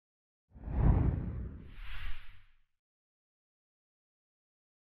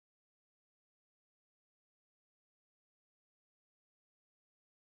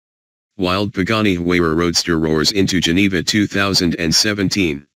Wild Pagani Huayra Roadster roars into Geneva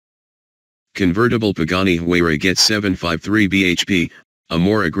 2017. Convertible Pagani Huayra gets 753 bhp, a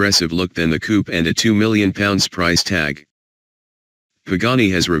more aggressive look than the coupe and a £2 million price tag. Pagani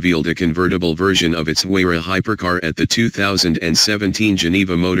has revealed a convertible version of its Huayra hypercar at the 2017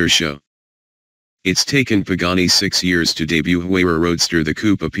 Geneva Motor Show. It's taken Pagani 6 years to debut Huayra Roadster. The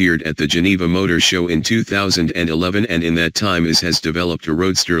coupe appeared at the Geneva Motor Show in 2011 and in that time has developed a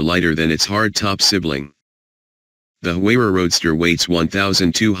roadster lighter than its hardtop sibling. The Huayra Roadster weighs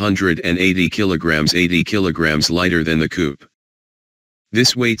 1,280 kilograms, 80 kilograms lighter than the coupe.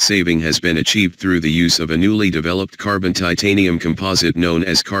 This weight saving has been achieved through the use of a newly developed carbon titanium composite known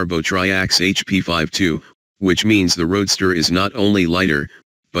as Carbo-Triax HP52, which means the Roadster is not only lighter,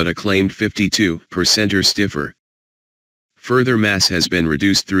 but a claimed 52% stiffer. Further mass has been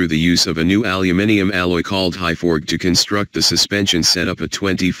reduced through the use of a new aluminium alloy called Highforg to construct the suspension setup, a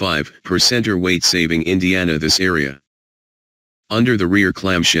 25% weight saving Indiana this area. Under the rear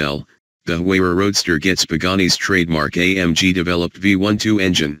clamshell, the Huayra Roadster gets Pagani's trademark AMG developed V12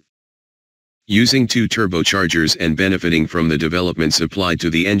 engine. Using 2 turbochargers and benefiting from the developments applied to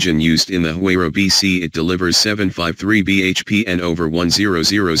the engine used in the Huayra BC, it delivers 753 bhp and over 1000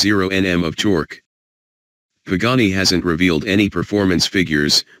 Nm of torque. Pagani hasn't revealed any performance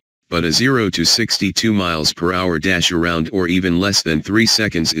figures, but a 0 to 62 miles per hour dash around or even less than 3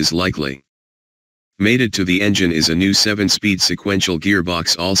 seconds is likely. Mated to the engine is a new 7-speed sequential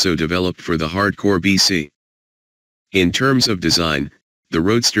gearbox also developed for the hardcore BC. In terms of design, the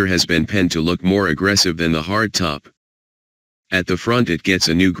Roadster has been penned to look more aggressive than the hardtop. At the front it gets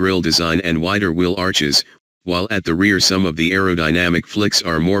a new grille design and wider wheel arches, while at the rear some of the aerodynamic flicks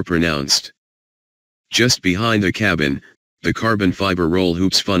are more pronounced. Just behind the cabin, the carbon fiber roll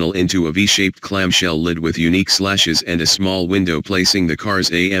hoops funnel into a V-shaped clamshell lid with unique slashes and a small window, placing the car's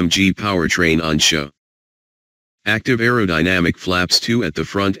AMG powertrain on show. Active aerodynamic flaps, 2 at the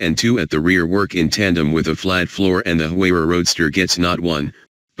front and 2 at the rear, work in tandem with a flat floor, and the Huayra Roadster gets not one,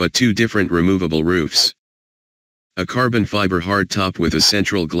 but 2 different removable roofs. A carbon fiber hardtop with a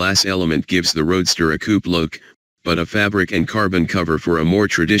central glass element gives the Roadster a coupe look, but a fabric and carbon cover for a more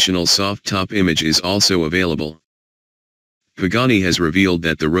traditional soft top image is also available. Pagani has revealed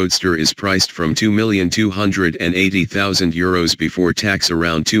that the Roadster is priced from €2,280,000 before tax,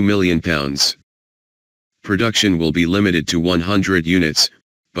 around £2 million. Production will be limited to 100 units,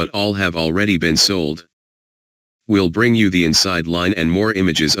 but all have already been sold. We'll bring you the inside line and more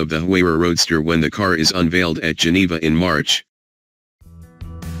images of the Huayra Roadster when the car is unveiled at Geneva in March.